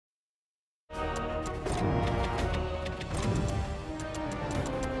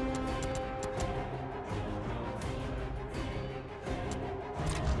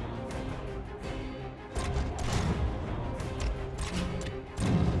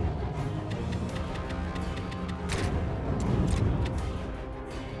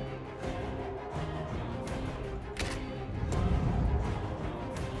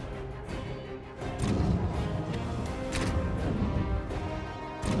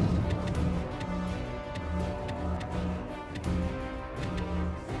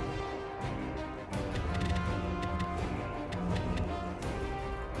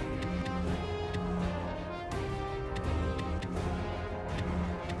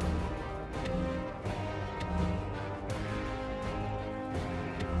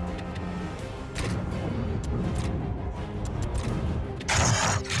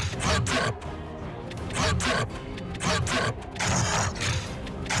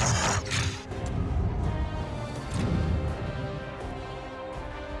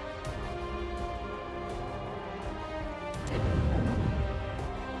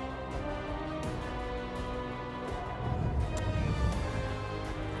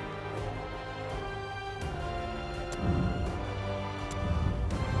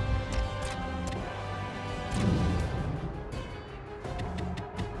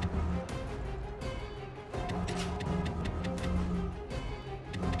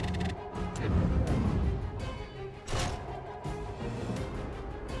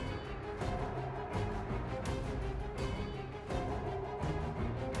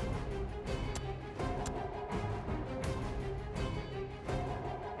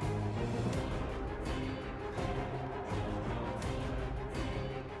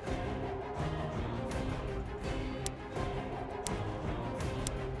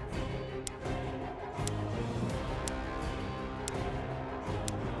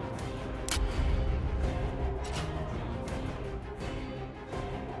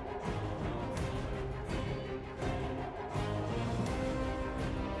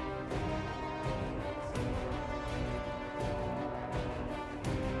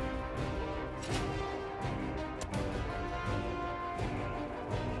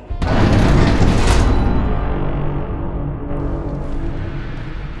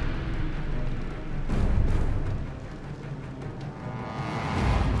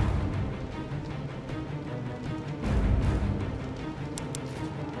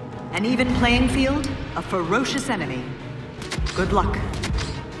An even playing field, a ferocious enemy. Good luck.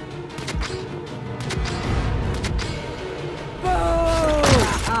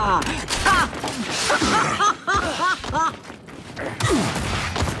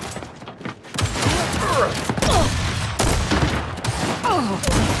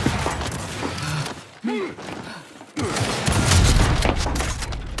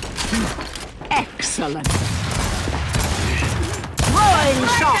 Excellent. Rolling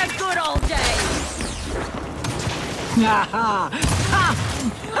shot. Like the good old days.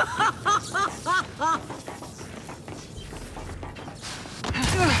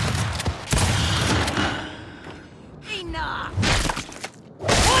 Enough.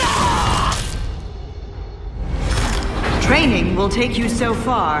 Training will take you so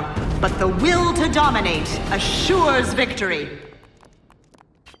far, but the will to dominate assures victory.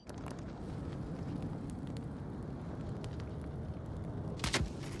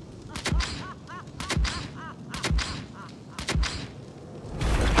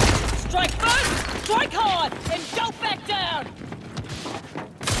 Strike first, strike hard, and don't back down.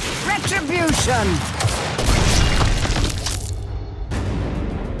 Retribution.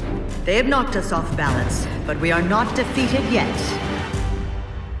 They have knocked us off balance, but we are not defeated yet.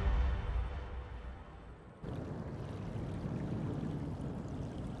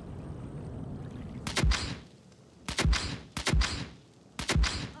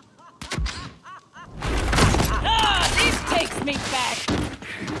 Ah, this takes me back.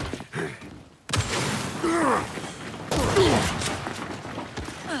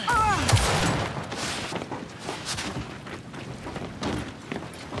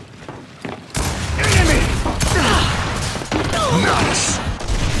 Nice!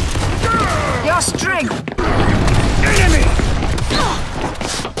 Your strength. Enemy!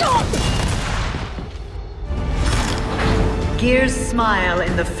 Gears smile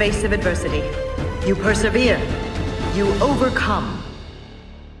in the face of adversity. You persevere. You overcome.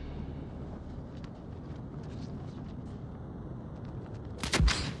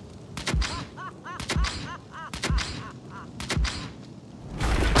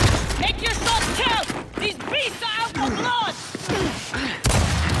 Make your shots count. These beasts are out for blood.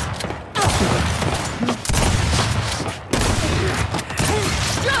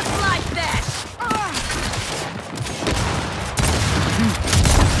 Just like that.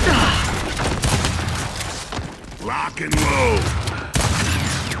 Lock and load!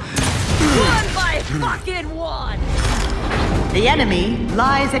 One by fucking one. The enemy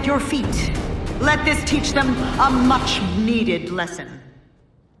lies at your feet. Let this teach them a much-needed lesson.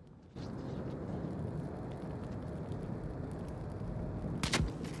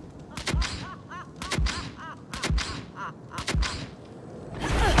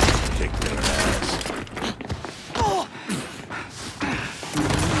 Kick their ass.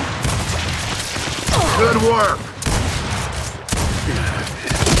 Good work!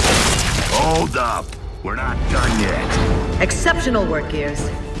 Hold up. We're not done yet. Exceptional work, Gears.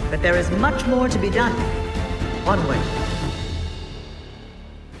 But there is much more to be done. Onward.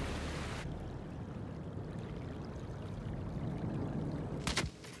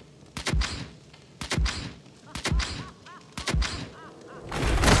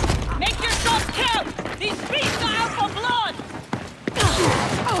 Make your shots count. These beasts are out for blood.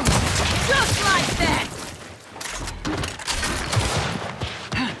 Just like that.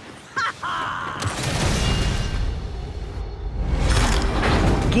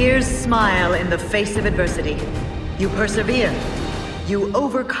 Gears smile in the face of adversity. You persevere. You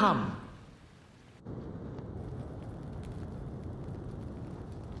overcome.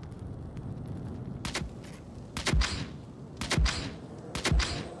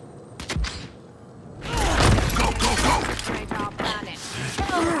 Go, go, go!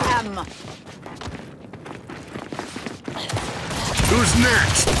 Who's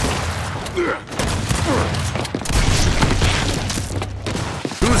next?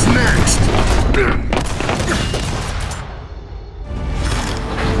 Who's next?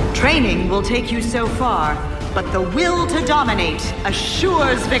 Training will take you so far, but the will to dominate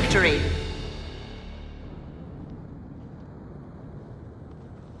assures victory.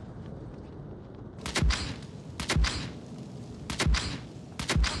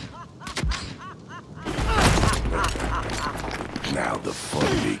 Now the fun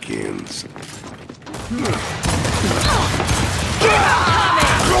begins.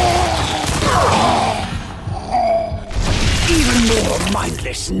 Even more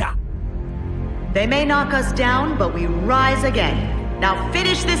mindless now. They may knock us down, but we rise again. Now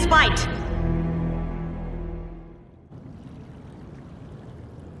finish this fight!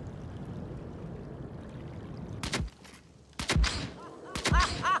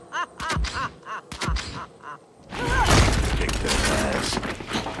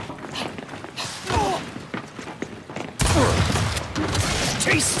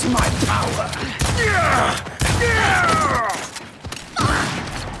 Taste my power!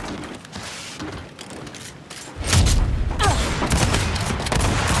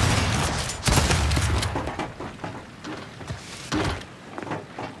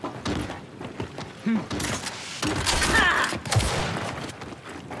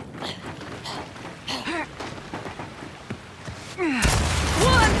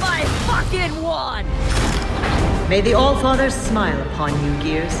 One by fucking one! May the All-Fathers smile upon you,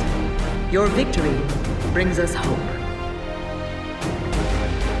 Gears. Your victory brings us hope.